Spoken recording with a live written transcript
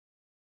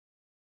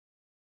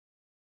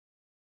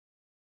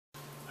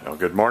Well,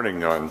 good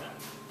morning on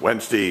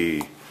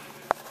Wednesday,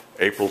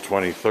 April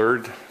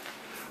 23rd.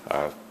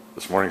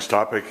 This morning's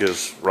topic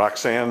is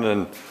Roxanne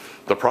and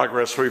the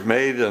progress we've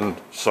made and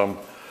some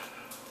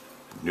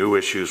new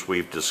issues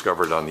we've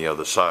discovered on the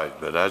other side.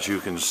 But as you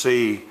can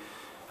see,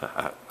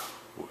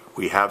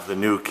 we have the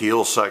new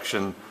keel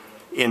section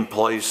in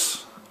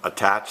place,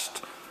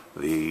 attached.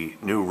 The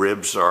new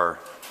ribs are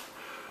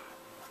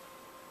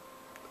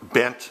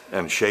bent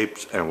and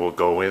shaped and will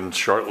go in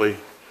shortly.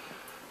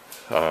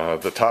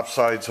 The top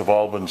sides have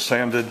all been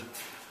sanded,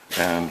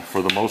 and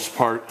for the most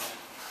part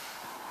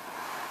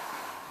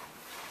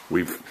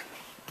we've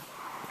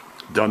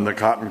done the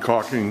cotton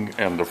caulking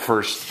and the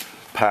first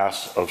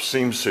pass of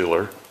seam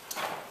sealer.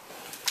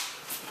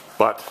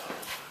 But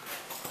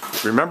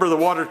remember the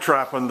water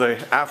trap on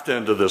the aft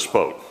end of this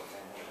boat?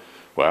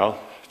 Well,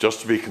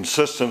 just to be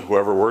consistent,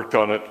 whoever worked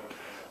on it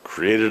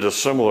created a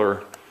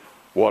similar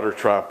water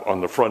trap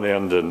on the front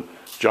end, and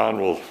John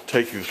will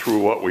take you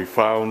through what we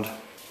found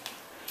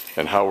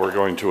and how we're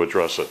going to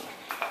address it.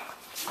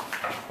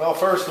 Well,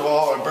 first of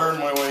all, I burned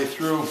my way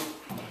through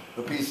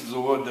the pieces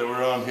of wood that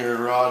were on here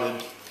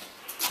rotted,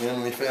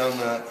 and we found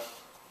that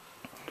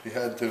we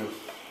had to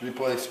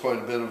replace quite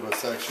a bit of a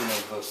section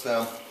of the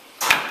stem.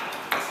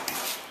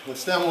 The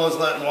stem was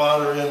letting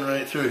water in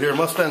right through here. It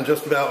must have been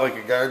just about like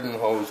a garden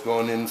hose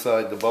going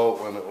inside the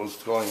boat when it was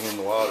going in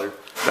the water.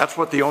 That's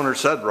what the owner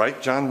said,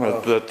 right, John?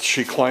 That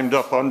she climbed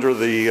up under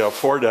the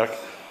foredeck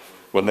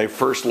when they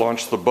first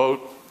launched the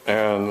boat,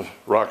 and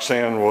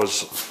Roxanne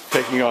was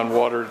taking on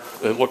water.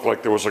 It looked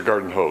like there was a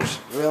garden hose.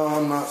 Well,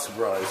 I'm not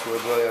surprised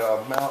with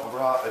the amount of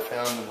rot I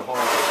found in the hole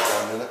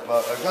down in it,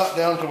 but I got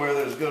down to where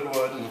there's good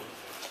wood, and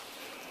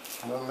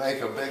I'm going to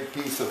make a big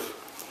piece of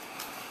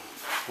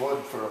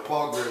wood for a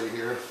plug right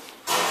here.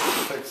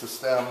 Fix the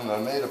stem, and I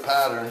made a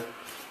pattern.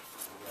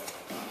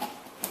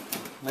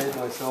 Made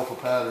myself a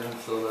pattern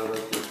so that I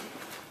could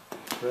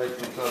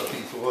actually cut a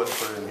piece of wood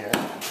for in here.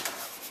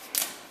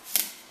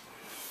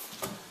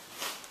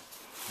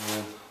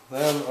 And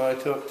then I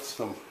took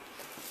some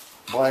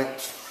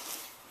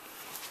blanks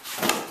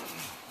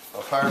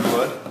of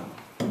hardwood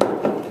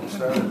and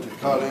started to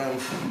cut in.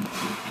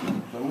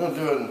 I'm going to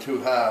do it in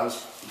two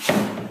halves.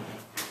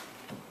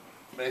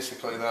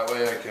 Basically, that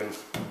way I can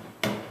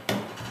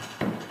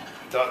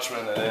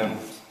Dutchman it in,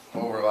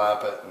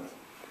 overlap it, and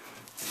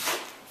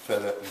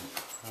fit it.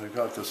 And I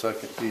got the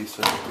second piece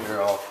in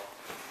here off.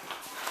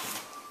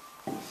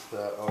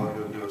 That all I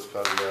gotta do is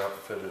cut it out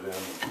and fit it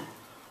in.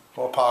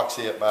 We'll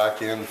epoxy it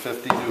back in,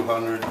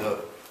 5200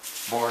 the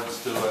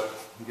boards to it,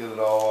 and get it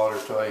all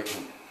watertight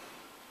and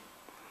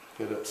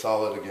get it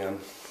solid again.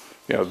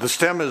 Yeah, the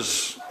stem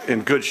is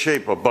in good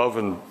shape above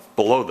and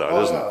below that,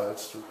 isn't it?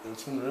 Yeah,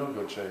 it's in real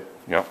good shape.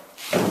 Yeah.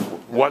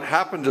 What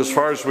happened, as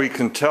far as we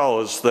can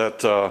tell, is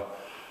that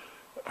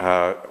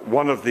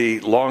one of the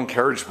long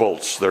carriage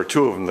bolts, there are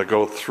two of them that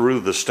go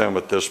through the stem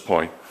at this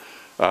point,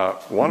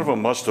 one of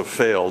them must have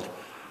failed,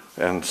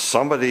 and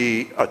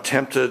somebody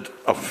attempted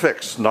a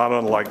fix not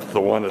unlike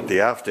the one at the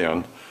aft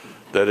end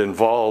that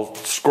involved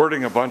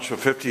squirting a bunch of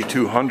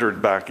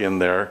 5200 back in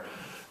there,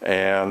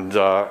 and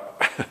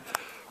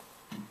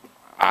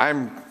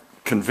I'm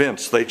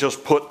convinced they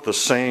just put the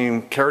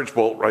same carriage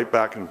bolt right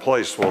back in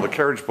place. Well, the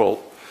carriage bolt,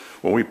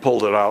 when we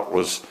pulled it out,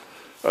 was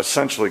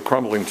essentially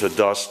crumbling to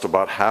dust,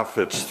 about half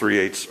its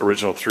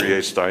original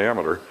 3/8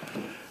 diameter.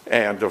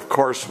 And of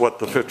course, what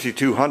the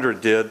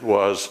 5200 did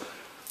was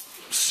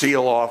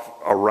seal off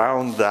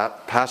around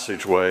that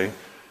passageway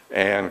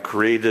and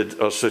created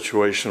a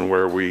situation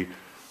where we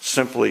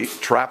simply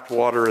trapped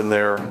water in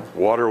there.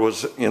 Water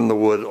was in the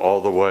wood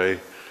all the way.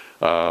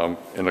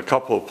 In a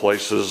couple of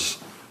places,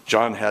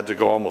 John had to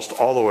go almost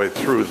all the way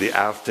through the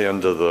aft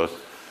end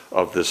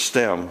of this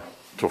stem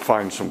to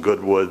find some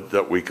good wood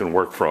that we can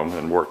work from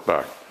and work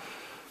back.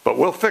 But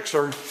we'll fix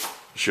her.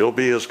 She'll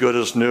be as good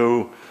as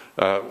new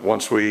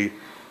once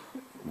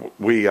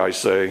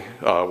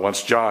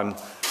once John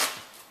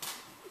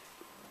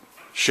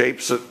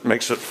shapes it,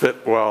 makes it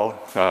fit well,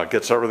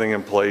 gets everything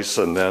in place,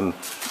 and then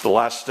the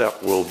last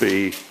step will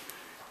be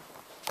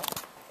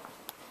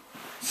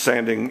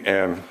sanding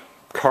and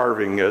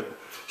carving it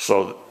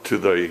so to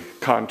the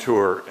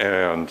contour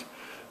and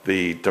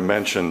the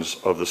dimensions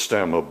of the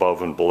stem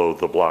above and below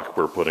the block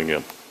we're putting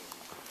in.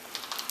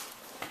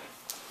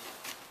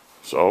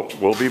 So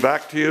we'll be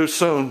back to you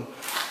soon.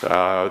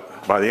 By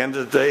the end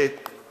of the day,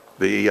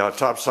 the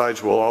top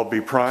sides will all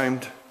be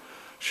primed.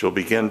 She'll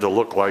begin to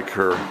look like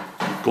her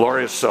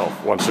glorious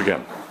self once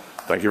again.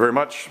 Thank you very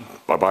much.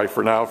 Bye-bye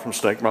for now from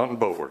Snake Mountain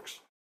Boat Works.